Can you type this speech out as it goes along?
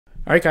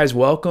All right, guys,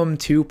 welcome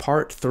to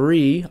part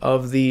 3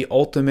 of the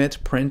Ultimate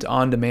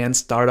Print-on-Demand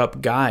Startup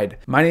Guide.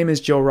 My name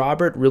is Joe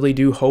Robert. Really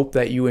do hope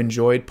that you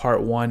enjoyed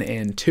part 1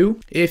 and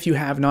 2. If you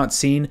have not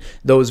seen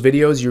those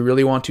videos, you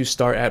really want to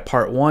start at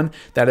part 1.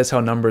 That is how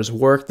numbers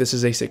work. This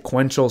is a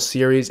sequential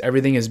series.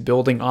 Everything is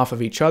building off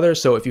of each other.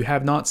 So if you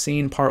have not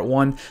seen part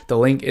 1, the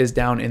link is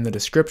down in the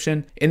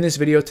description. In this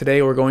video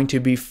today, we're going to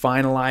be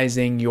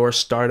finalizing your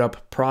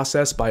startup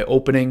process by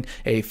opening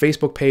a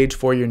Facebook page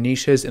for your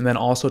niches and then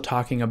also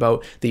talking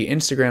about the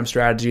Instagram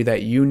strategy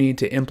that you need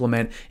to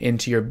implement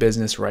into your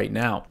business right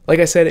now. Like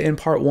I said in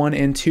part 1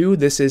 and 2,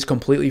 this is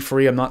completely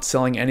free. I'm not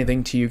selling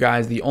anything to you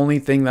guys. The only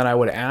thing that I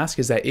would ask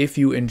is that if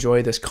you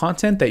enjoy this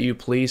content, that you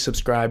please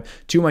subscribe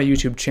to my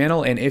YouTube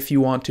channel. And if you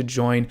want to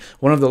join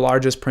one of the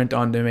largest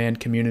print-on-demand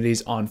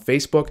communities on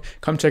Facebook,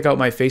 come check out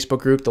my Facebook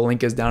group. The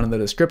link is down in the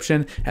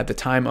description. At the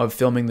time of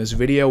filming this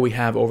video, we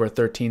have over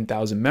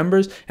 13,000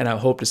 members, and I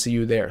hope to see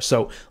you there.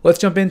 So let's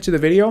jump into the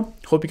video.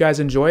 Hope you guys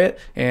enjoy it,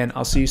 and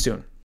I'll see you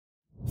soon.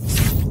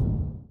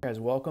 Guys,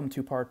 welcome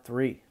to part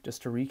 3.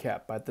 Just to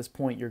recap, at this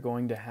point you're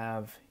going to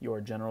have your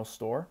general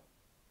store.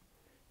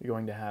 You're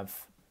going to have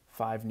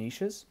 5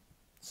 niches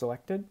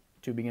selected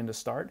to begin to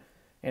start.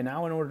 And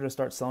now in order to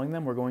start selling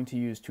them, we're going to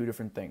use 2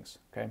 different things,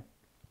 okay?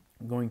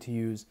 I'm going to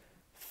use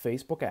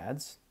Facebook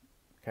ads,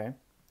 okay?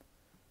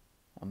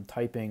 I'm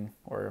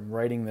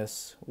writing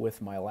this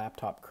with my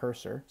laptop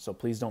cursor, so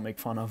please don't make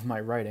fun of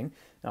my writing.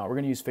 Now we're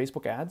going to use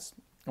Facebook ads,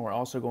 and we're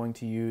also going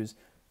to use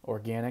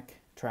organic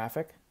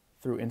traffic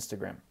through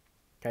Instagram.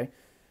 Okay.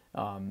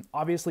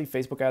 Obviously,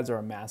 Facebook ads are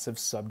a massive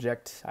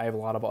subject. I have a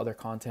lot of other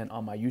content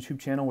on my YouTube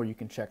channel where you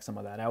can check some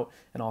of that out,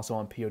 and also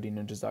on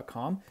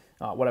podninjas.com.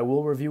 What I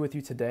will review with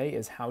you today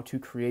is how to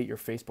create your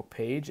Facebook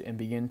page and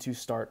begin to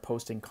start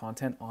posting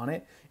content on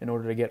it in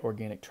order to get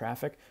organic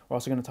traffic. We're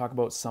also going to talk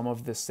about some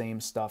of the same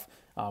stuff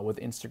with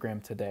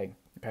Instagram today.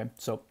 Okay,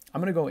 so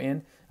I'm going to go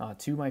in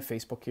to my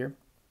Facebook here.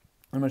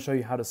 I'm going to show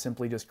you how to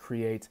simply just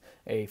create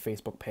a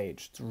Facebook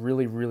page. It's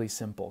really, really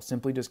simple.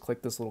 Simply just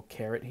click this little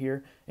caret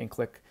here and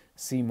click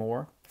see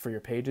more for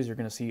your pages. You're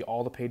going to see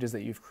all the pages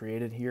that you've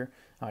created here.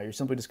 You're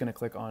simply just going to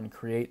click on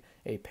create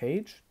a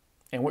page.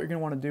 And what you're going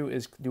to want to do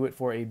is do it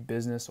for a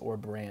business or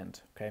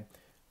brand. Okay.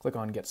 Click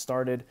on get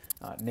started.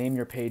 Name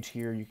your page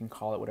here. You can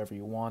call it whatever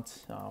you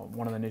want.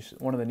 One of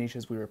the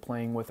niches we were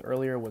playing with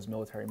earlier was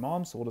military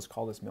moms. So we'll just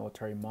call this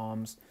military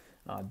moms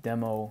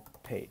demo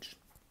page.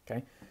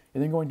 Okay.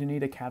 You're then going to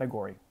need a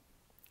category.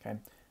 Okay,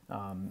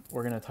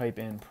 we're going to type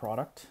in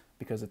product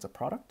because it's a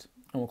product,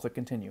 and we'll click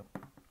continue.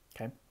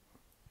 Okay,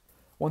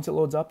 once it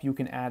loads up, you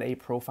can add a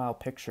profile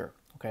picture.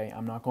 Okay,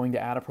 I'm not going to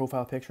add a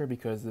profile picture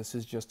because this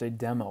is just a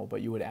demo,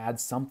 but you would add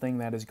something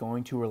that is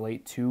going to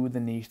relate to the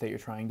niche that you're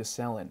trying to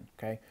sell in.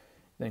 Okay,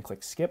 then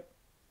click skip.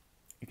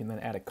 You can then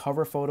add a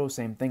cover photo,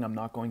 same thing. I'm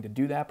not going to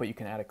do that, but you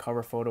can add a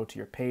cover photo to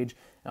your page.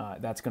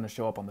 That's going to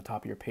show up on the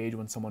top of your page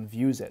when someone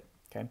views it.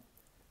 Okay.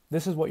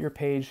 This is what your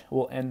page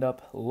will end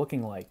up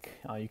looking like.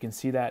 You can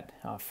see that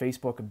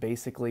Facebook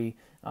basically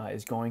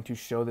is going to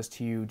show this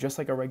to you just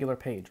like a regular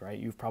page, right?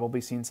 You've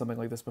probably seen something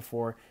like this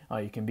before.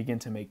 You can begin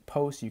to make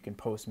posts, you can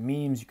post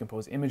memes, you can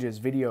post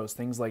images, videos,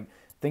 things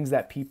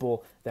that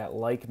people that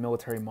like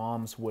military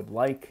moms would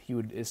like,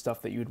 is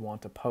stuff that you would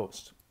want to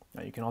post.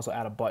 You can also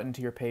add a button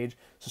to your page.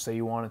 So say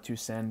you wanted to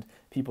send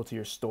people to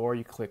your store,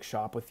 you click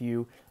shop with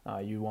you.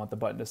 You want the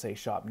button to say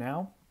shop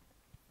now.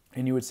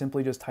 And you would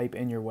simply just type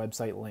in your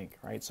website link,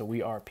 right? So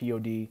we are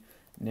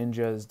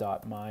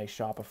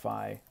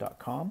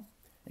podninjas.myshopify.com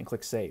and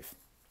click save,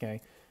 okay?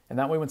 And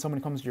that way when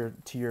someone comes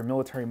to your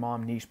military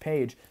mom niche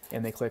page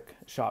and they click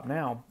shop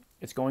now,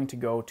 it's going to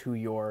go to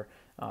your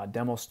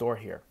demo store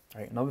here,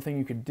 right? Another thing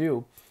you could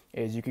do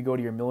is you could go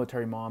to your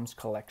military moms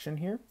collection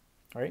here,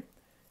 right?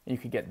 And you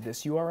could get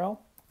this URL,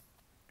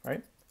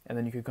 right? And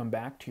then you could come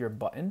back to your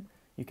button.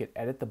 You could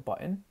edit the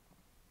button.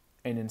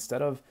 And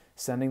instead of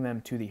sending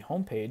them to the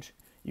home page,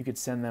 you could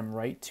send them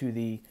right to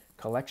the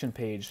collection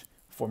page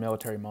for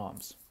military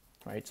moms,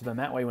 right? So then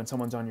that way when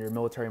someone's on your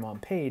military mom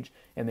page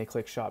and they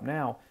click shop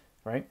now,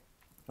 right?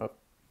 Oh,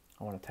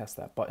 I want to test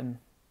that button.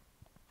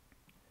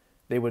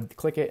 They would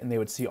click it and they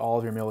would see all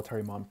of your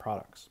military mom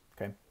products,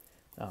 okay?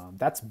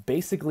 That's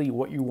basically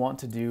what you want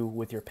to do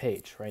with your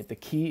page, right? The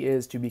key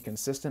is to be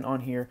consistent on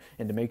here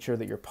and to make sure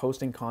that you're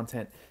posting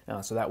content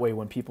so that way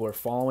when people are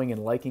following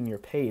and liking your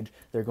page,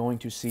 they're going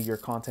to see your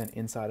content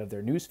inside of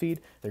their newsfeed.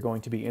 They're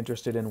going to be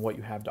interested in what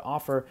you have to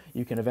offer.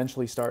 You can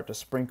eventually start to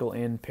sprinkle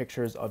in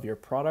pictures of your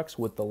products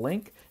with the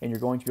link, and you're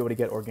going to be able to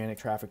get organic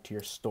traffic to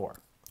your store,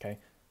 okay?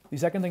 The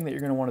second thing that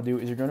you're going to want to do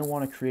is you're going to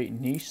want to create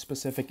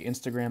niche-specific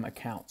Instagram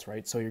accounts,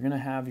 right? So you're going to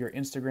have your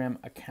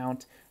Instagram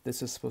account.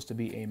 This is supposed to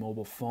be a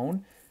mobile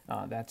phone.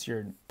 That's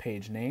your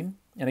page name.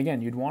 And again,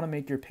 you'd want to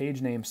make your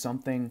page name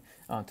something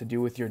to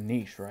do with your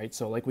niche, right?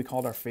 So like we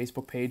called our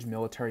Facebook page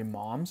Military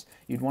Moms,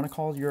 you'd want to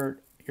call your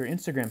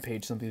Instagram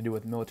page something to do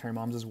with military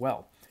moms as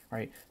well,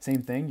 right?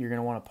 Same thing, you're going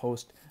to want to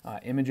post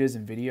images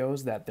and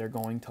videos that they're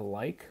going to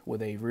like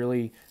with a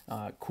really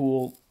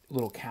cool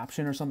little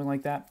caption or something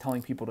like that,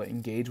 telling people to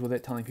engage with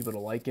it, telling people to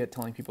like it,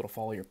 telling people to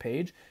follow your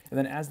page. And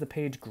then as the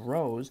page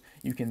grows,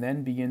 you can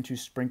then begin to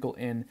sprinkle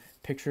in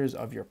pictures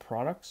of your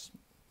products,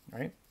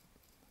 right?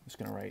 I'm just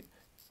gonna write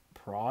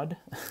prod.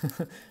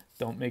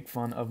 Don't make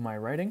fun of my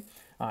writing.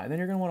 And then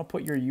you're gonna wanna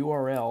put your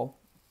URL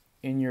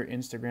in your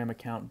Instagram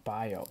account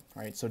bio,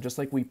 right? So just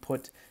like we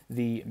put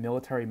the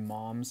military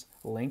moms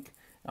link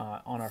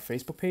on our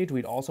Facebook page,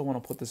 we'd also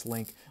want to put this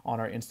link on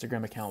our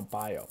Instagram account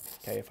bio.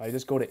 Okay, if I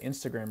just go to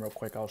Instagram real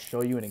quick, I'll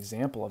show you an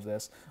example of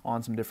this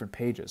on some different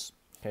pages.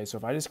 Okay, so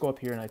if I just go up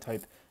here and I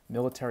type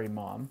military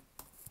mom,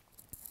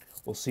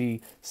 we'll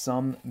see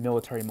some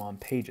military mom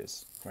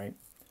pages, right?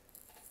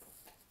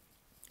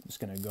 I'm just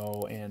gonna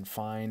go and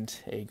find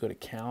a good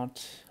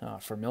account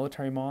for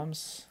military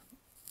moms.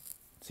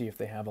 See if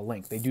they have a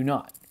link. They do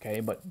not, okay?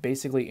 But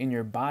basically in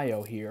your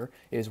bio here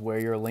is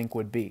where your link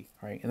would be,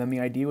 right? And then the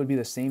idea would be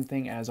the same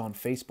thing as on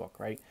Facebook,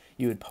 right?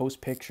 You would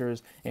post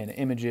pictures and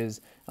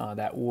images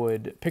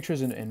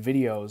pictures and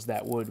videos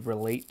that would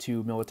relate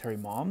to military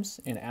moms.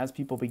 And as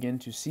people begin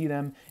to see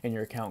them and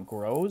your account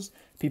grows,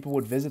 people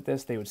would visit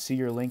this, they would see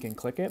your link and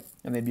click it,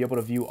 and they'd be able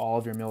to view all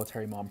of your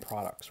military mom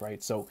products,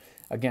 right? So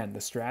again,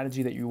 the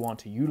strategy that you want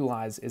to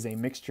utilize is a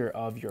mixture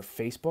of your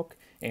Facebook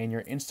and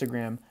your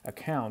Instagram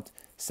account,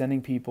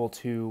 sending people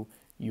to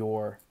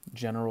your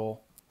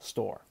general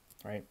store,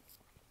 right?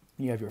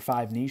 You have your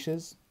 5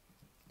 niches.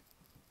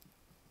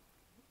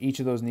 Each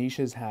of those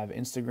niches have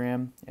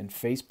Instagram and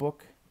Facebook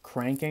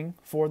cranking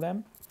for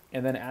them.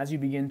 And then as you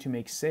begin to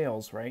make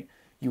sales, right,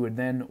 you would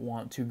then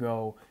want to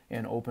go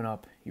and open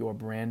up your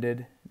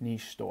branded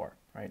niche store,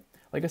 right?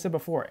 Like I said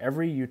before,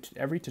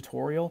 every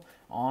tutorial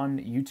on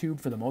YouTube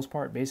for the most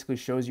part basically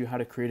shows you how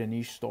to create a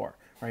niche store,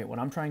 right? What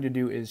I'm trying to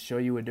do is show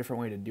you a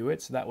different way to do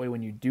it, so that way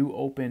when you do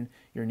open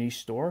your niche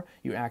store,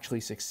 you actually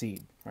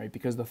succeed, right?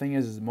 Because the thing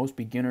is most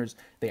beginners,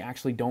 they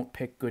actually don't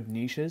pick good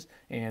niches,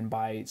 and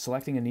by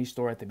selecting a niche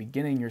store at the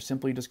beginning, you're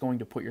simply just going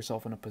to put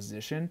yourself in a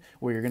position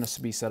where you're going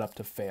to be set up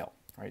to fail,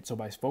 right? So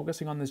by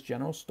focusing on this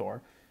general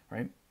store,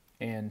 right,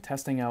 and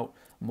testing out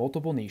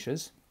multiple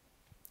niches,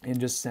 and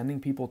just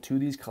sending people to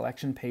these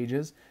collection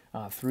pages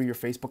through your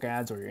Facebook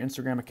ads or your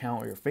Instagram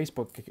account or your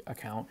Facebook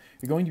account,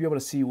 you're going to be able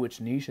to see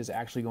which niche is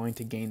actually going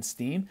to gain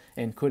steam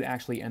and could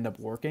actually end up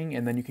working,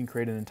 and then you can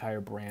create an entire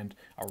brand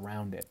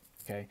around it,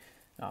 okay?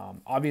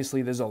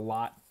 Obviously, there's a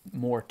lot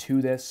more to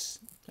this.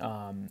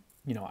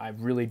 You know, I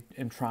really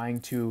am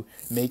trying to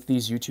make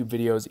these YouTube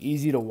videos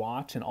easy to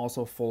watch and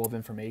also full of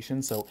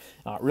information. So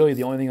really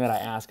the only thing that I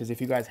ask is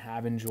if you guys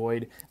have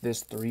enjoyed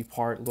this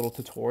 3-part little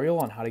tutorial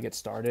on how to get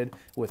started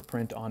with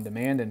print on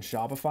demand and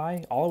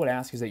Shopify, all I would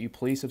ask is that you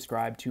please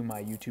subscribe to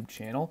my YouTube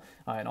channel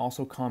and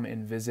also come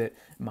and visit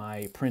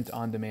my Print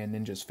on Demand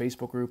Ninjas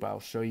Facebook group. I'll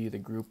show you the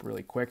group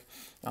really quick.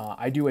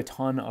 I do a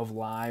ton of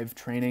live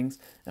trainings.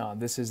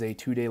 This is a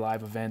 2-day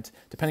live event.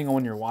 Depending on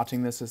when you're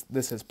watching this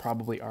has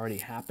probably already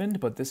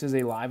happened, but this is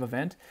a live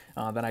event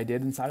that I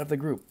did inside of the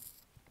group.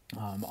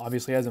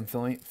 Obviously, as I'm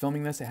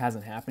filming this, it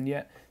hasn't happened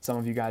yet. Some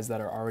of you guys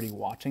that are already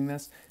watching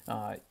this,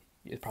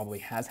 it probably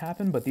has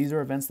happened, but these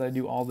are events that I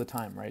do all the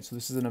time, right? So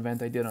this is an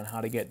event I did on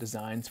how to get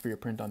designs for your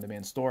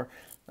print-on-demand store.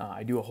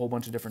 I do a whole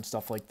bunch of different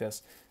stuff like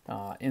this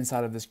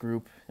inside of this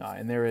group,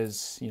 and there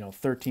is, you know,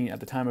 13, at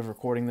the time of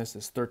recording this,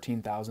 is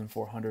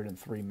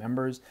 13,403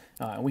 members,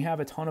 and we have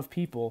a ton of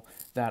people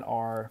that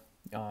are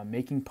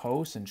making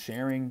posts and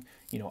sharing,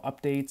 you know,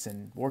 updates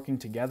and working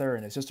together,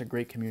 and it's just a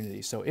great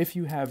community. So if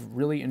you have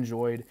really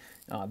enjoyed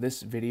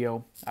this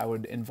video, I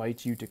would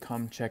invite you to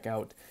come check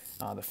out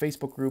the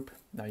Facebook group.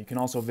 Now you can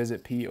also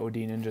visit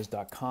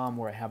podninjas.com,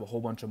 where I have a whole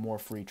bunch of more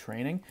free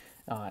training,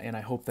 and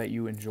I hope that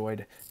you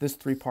enjoyed this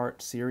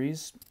 3-part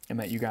series and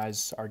that you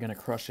guys are going to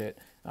crush it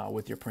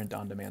with your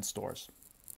print-on-demand stores.